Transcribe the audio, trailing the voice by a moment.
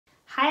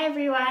Hi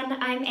everyone,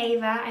 I'm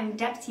Ava. I'm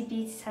Deputy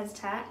Beauty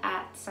Editor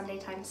at Sunday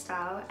Time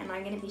Style, and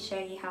I'm going to be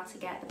showing you how to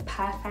get the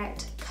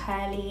perfect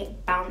curly,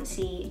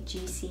 bouncy,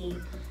 juicy,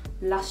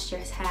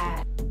 lustrous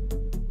hair.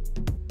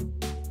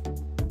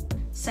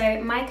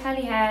 So my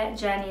curly hair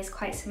journey is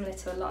quite similar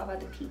to a lot of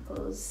other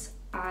people's.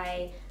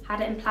 I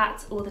had it in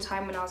plaits all the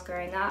time when I was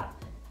growing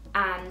up,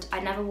 and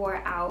I never wore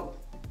it out,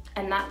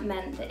 and that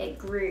meant that it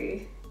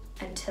grew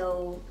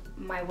until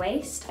my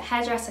waist. The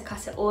hairdresser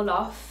cut it all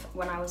off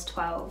when I was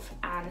 12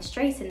 and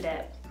straightened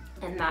it,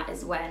 and that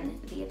is when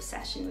the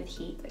obsession with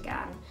heat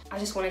began. I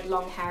just wanted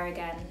long hair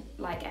again,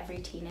 like every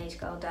teenage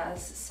girl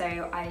does, so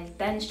I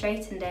then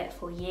straightened it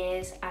for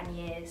years and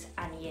years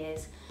and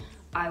years.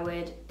 I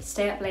would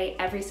stay up late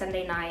every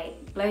Sunday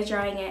night, blow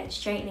drying it,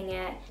 straightening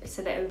it,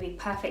 so that it would be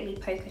perfectly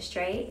poker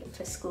straight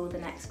for school the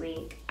next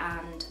week.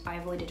 And I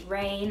avoided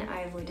rain,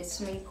 I avoided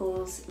swimming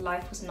pools,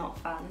 life was not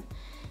fun.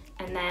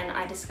 And then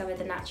I discovered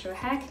the natural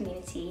hair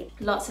community.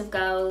 Lots of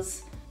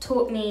girls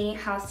taught me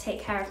how to take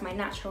care of my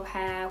natural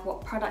hair,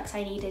 what products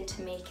I needed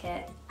to make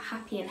it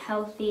happy and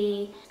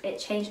healthy. It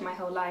changed my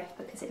whole life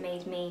because it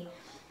made me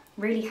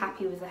really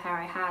happy with the hair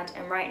I had,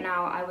 and right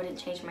now I wouldn't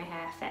change my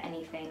hair for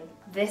anything.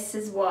 This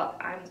is what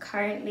I'm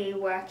currently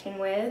working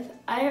with.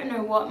 I don't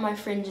know what my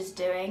fringe is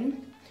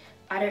doing.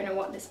 I don't know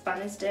what this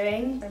bun is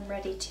doing. I'm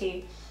ready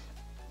to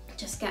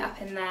just get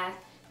up in there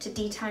to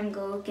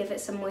detangle, give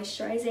it some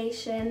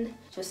moisturization,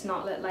 just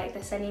not look like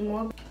this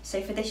anymore.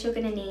 So for this you're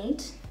gonna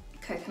need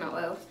coconut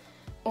oil,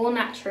 all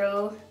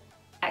natural,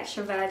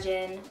 extra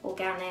virgin,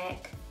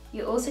 organic.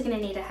 You're also gonna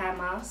need a hair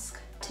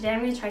mask. Today I'm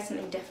gonna try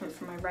something different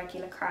from my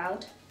regular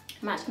crowd.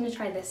 I'm actually gonna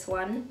try this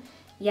one.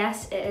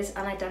 Yes, it is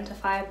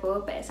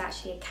unidentifiable, but it's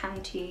actually a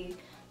Cantu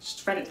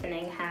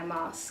strengthening hair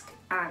mask,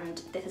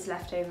 and this is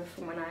left over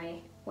from when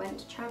I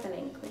went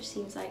traveling, which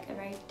seems like a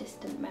very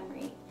distant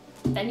memory.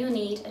 Then you'll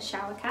need a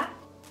shower cap.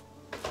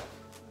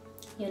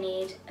 You'll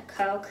need a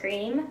curl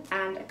cream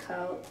and a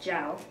curl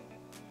gel,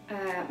 a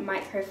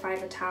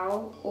microfiber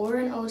towel, or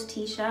an old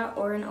t-shirt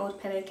or an old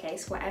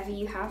pillowcase, whatever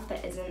you have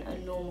that isn't a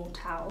normal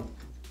towel.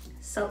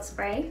 Salt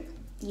spray.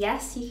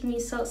 Yes, you can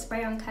use salt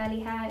spray on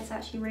curly hair. It's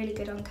actually really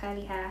good on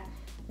curly hair.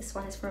 This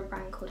one is from a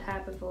brand called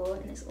Herbivore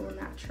and it's all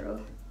natural.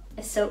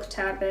 A silk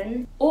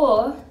turban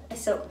or a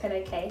silk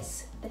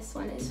pillowcase. This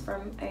one is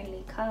from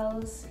Only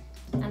Curls,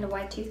 and a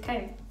wide tooth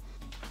comb.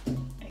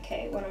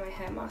 Okay, one of my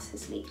hair masks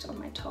has leaked on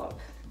my top.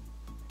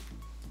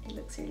 It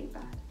looks really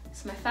bad.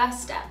 So my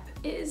first step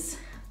is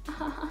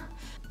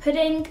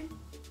putting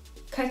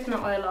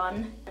coconut oil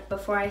on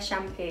before I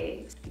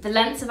shampoo. The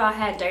lengths of our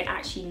hair don't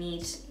actually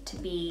need to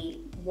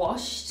be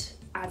washed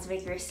as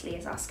vigorously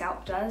as our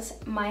scalp does.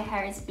 My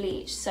hair is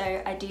bleached,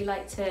 so I do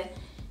like to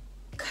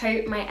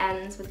coat my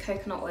ends with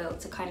coconut oil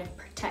to kind of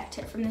protect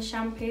it from the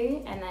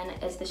shampoo, and then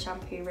as the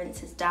shampoo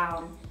rinses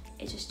down,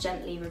 it just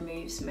gently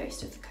removes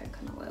most of the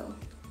coconut oil.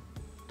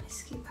 I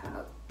scoop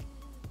out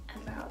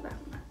about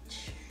that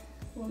much.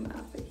 Warm it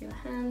up with your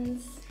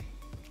hands.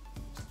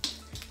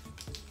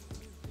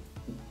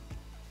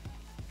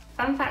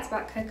 Fun fact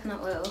about coconut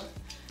oil: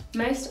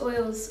 most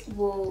oils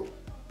will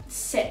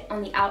sit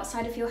on the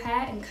outside of your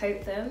hair and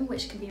coat them,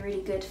 which can be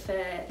really good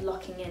for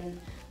locking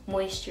in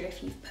moisture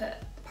if you've put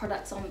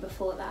products on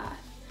before that.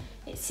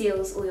 It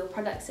seals all your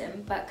products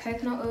in, but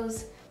coconut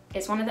oils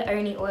is one of the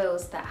only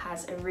oils that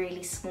has a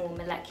really small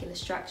molecular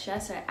structure,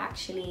 so it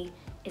actually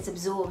is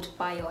absorbed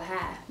by your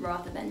hair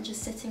rather than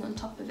just sitting on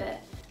top of it.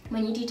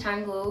 When you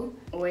detangle,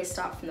 always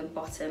start from the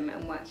bottom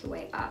and work your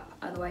way up,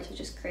 otherwise you're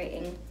just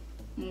creating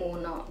more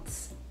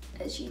knots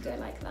as you go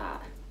like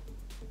that.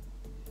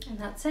 And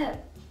that's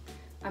it.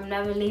 I'm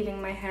never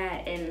leaving my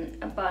hair in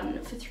a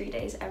bun for 3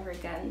 days ever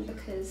again,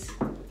 because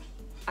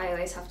I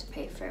always have to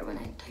pay for it when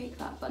I take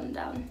that bun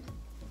down.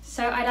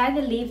 So I'd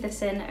either leave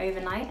this in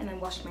overnight and then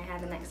wash my hair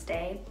the next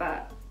day,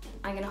 but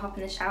I'm gonna hop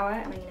in the shower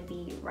and I'm gonna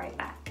be right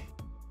back.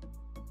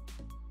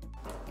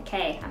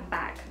 Okay, I'm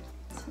back.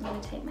 So I'm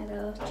gonna take my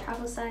little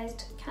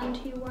travel-sized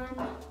Cantu one.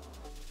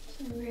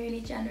 So I'm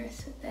really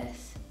generous with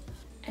this.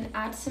 And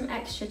add some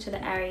extra to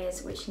the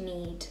areas which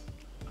need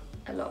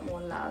a lot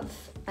more love.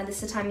 And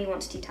this is the time you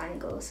want to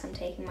detangle, so I'm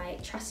taking my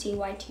trusty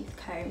wide tooth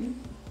comb.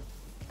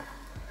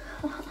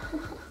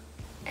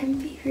 And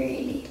be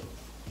really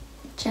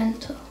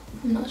gentle.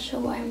 I'm not sure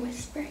why I'm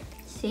whispering.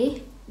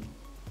 See?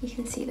 You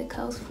can see the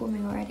curls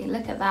forming already.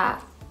 Look at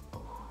that.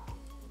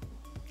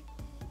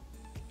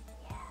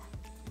 Yeah.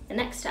 The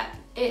next step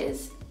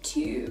is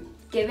to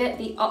give it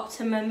the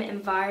optimum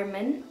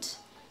environment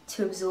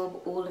to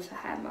absorb all of the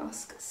hair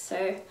mask.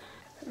 So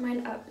put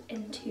mine up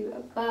into a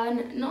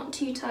bun, not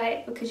too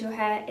tight because your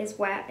hair is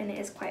wet and it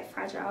is quite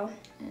fragile.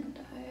 And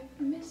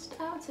I've missed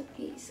out a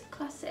piece,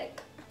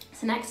 classic.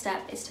 So next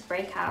step is to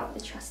break out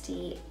the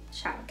trusty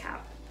shower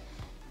cap.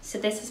 So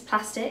this is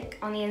plastic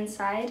on the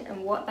inside,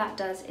 and what that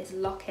does is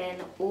lock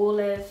in all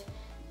of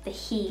the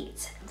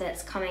heat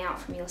that's coming out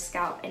from your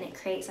scalp, and it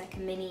creates like a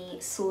mini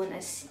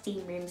sauna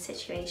steam room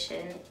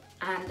situation,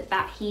 and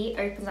that heat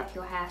opens up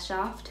your hair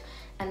shaft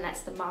and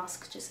lets the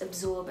mask just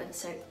absorb and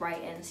soak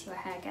right in, so your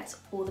hair gets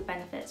all the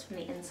benefits from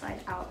the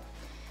inside out.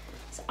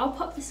 So I'll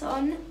pop this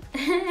on.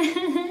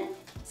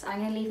 So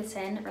I'm gonna leave this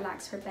in,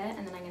 relax for a bit,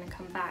 and then I'm gonna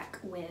come back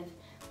with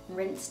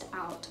rinsed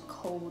out,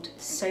 cold,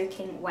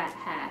 soaking wet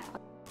hair.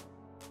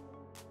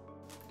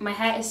 My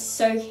hair is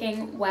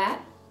soaking wet,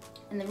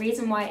 and the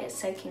reason why it's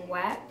soaking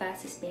wet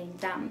versus being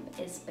damp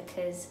is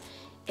because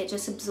it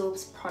just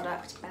absorbs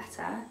product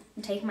better.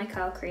 I'm taking my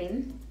curl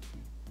cream,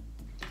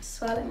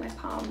 swirling my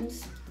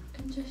palms,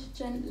 and just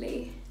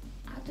gently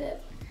add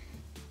it.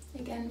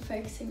 Again,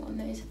 focusing on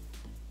those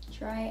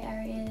dry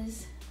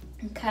areas.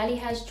 And curly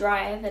hair's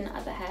drier than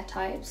other hair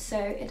types, so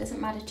it doesn't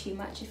matter too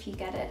much if you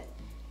get it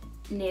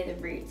near the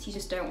roots. You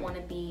just don't want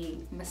to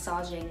be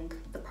massaging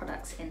the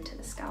products into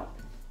the scalp.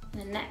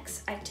 And then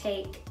next, I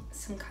take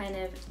some kind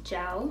of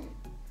gel.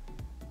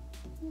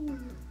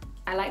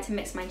 I like to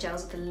mix my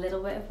gels with a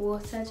little bit of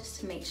water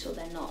just to make sure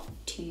they're not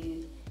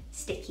too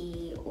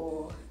sticky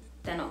or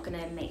they're not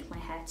gonna make my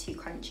hair too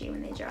crunchy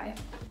when they dry.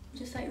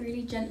 Just like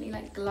really gently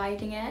like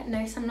gliding it.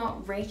 Notice I'm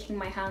not raking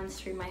my hands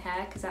through my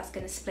hair because that's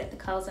gonna split the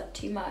curls up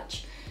too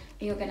much.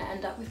 You're gonna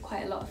end up with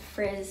quite a lot of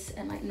frizz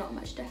and like not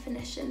much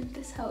definition.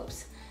 This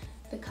helps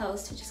the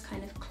curls to just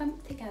kind of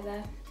clump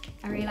together.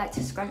 I really like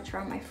to scrunch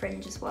around my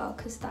fringe as well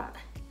because that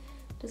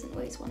doesn't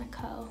always want to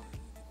curl.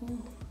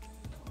 Ooh.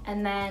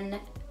 And then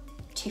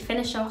to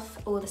finish off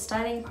all the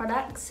styling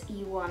products,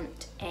 you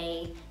want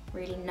a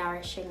really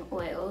nourishing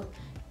oil.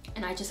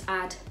 And I just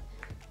add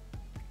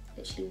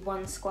literally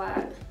 1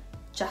 squirt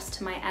just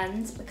to my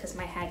ends because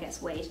my hair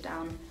gets weighed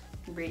down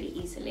really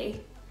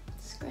easily.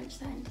 Scrunch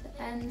that into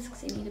the ends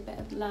because they need a bit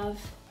of love.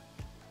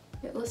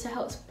 It also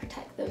helps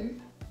protect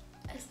them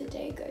as the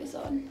day goes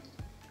on.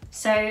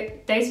 So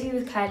those of you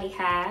with curly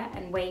hair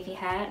and wavy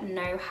hair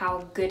know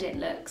how good it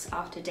looks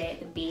after a day at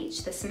the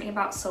beach. There's something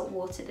about salt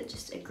water that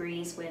just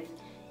agrees with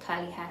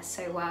curly hair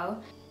so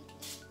well.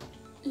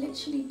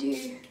 Literally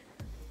do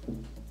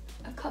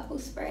a couple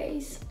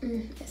sprays.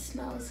 It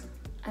smells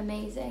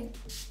amazing.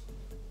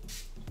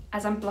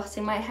 As I'm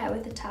blotting my hair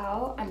with the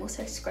towel, I'm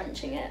also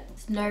scrunching it.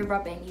 There's no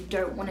rubbing, you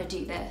don't want to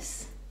do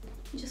this.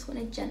 You just want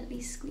to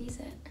gently squeeze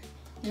it.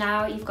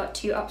 Now you've got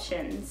 2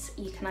 options.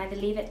 You can either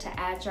leave it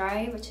to air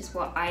dry, which is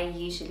what I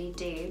usually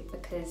do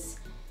because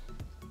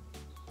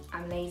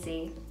I'm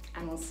lazy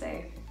and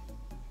also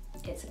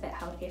it's a bit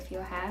healthier for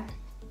your hair.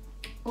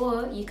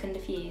 Or you can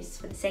diffuse.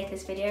 For the sake of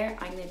this video,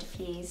 I'm going to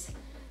diffuse.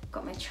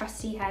 Got my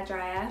trusty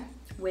hairdryer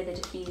with a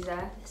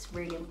diffuser. It's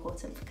really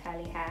important for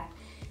curly hair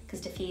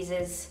because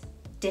diffusers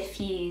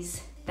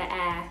diffuse the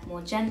air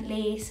more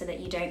gently so that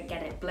you don't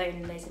get it blown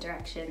in loads of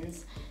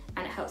directions,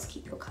 and it helps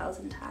keep your curls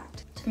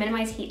intact. To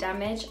minimize heat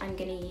damage, I'm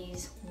gonna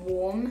use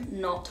warm,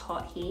 not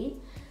hot heat,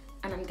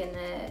 and I'm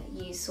gonna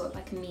use sort of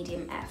like a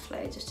medium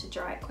airflow just to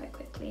dry it quite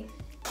quickly.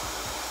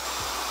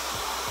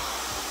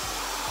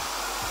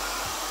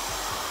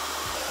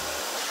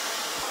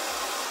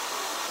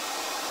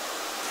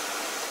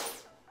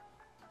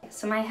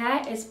 So my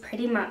hair is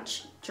pretty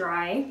much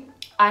dry.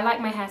 I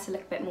like my hair to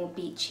look a bit more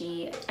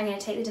beachy. I'm gonna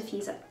take the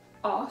diffuser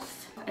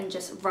off and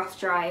just rough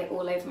dry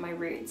all over my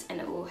roots, and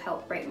it will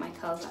help break my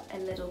curls up a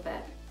little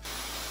bit.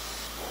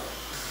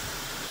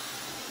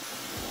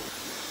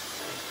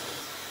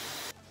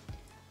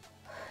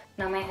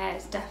 Now my hair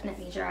is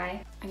definitely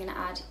dry. I'm gonna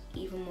add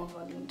even more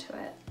volume to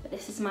it. But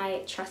this is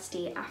my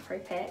trusty Afro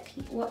pick.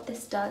 What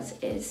this does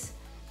is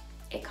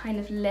it kind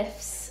of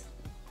lifts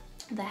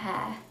the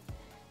hair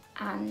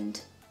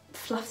and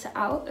fluffs it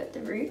out at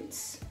the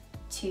roots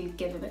to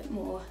give a bit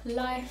more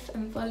life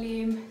and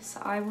volume.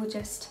 So I will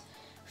just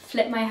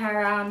flip my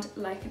hair around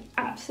like an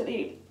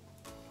absolute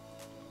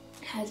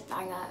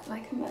headbanger,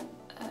 like I'm at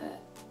a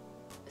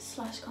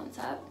Slash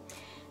concert.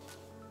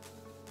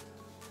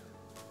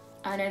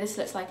 I know this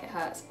looks like it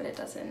hurts, but it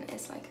doesn't.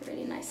 It's like a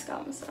really nice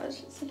scalp massage,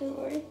 so don't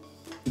worry.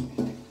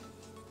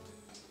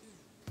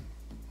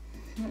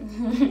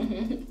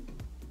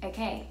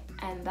 Okay,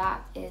 and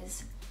that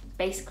is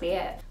basically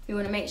it. We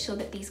want to make sure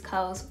that these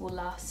curls will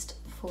last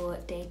for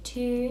day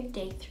 2,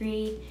 day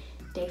 3,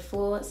 day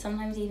 4,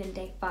 sometimes even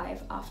day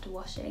 5 after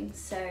washing.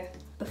 So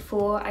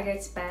before I go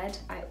to bed,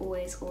 I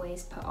always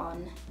put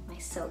on my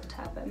silk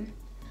turban.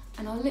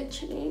 And I'll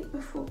literally,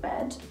 before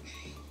bed,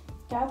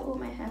 gather all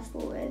my hair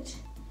forward,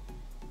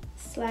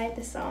 slide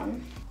this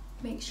on,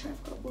 make sure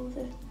I've got all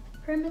the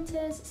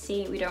perimeters.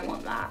 See, we don't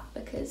want that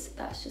because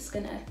that's just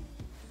gonna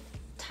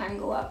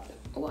tangle up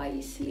while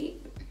you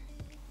sleep.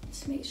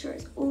 Just make sure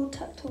it's all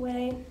tucked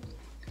away.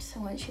 So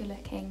once you're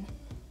looking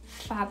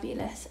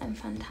fabulous and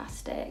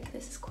fantastic,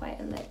 this is quite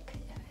a look,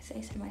 if I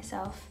say so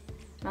myself.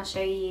 And I'll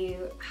show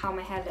you how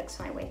my hair looks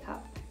when I wake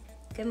up.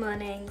 Good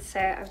morning. So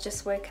I've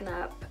just woken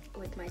up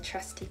with my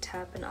trusty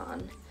turban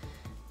on,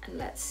 and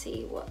let's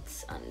see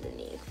what's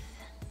underneath.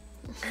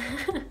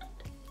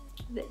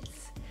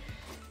 This.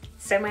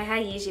 So my hair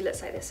usually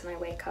looks like this when I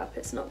wake up.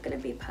 It's not going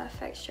to be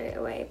perfect straight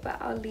away,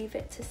 but I'll leave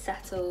it to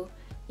settle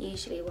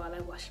usually while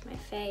I wash my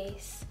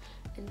face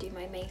and do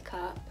my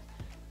makeup,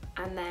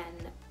 and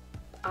then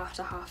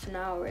after half an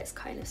hour it's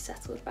kind of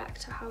settled back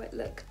to how it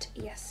looked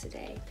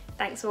yesterday.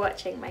 Thanks for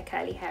watching my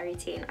curly hair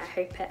routine. I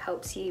hope it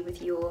helps you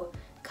with your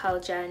curl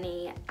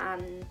journey,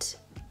 and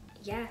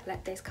yeah,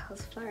 let those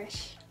curls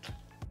flourish.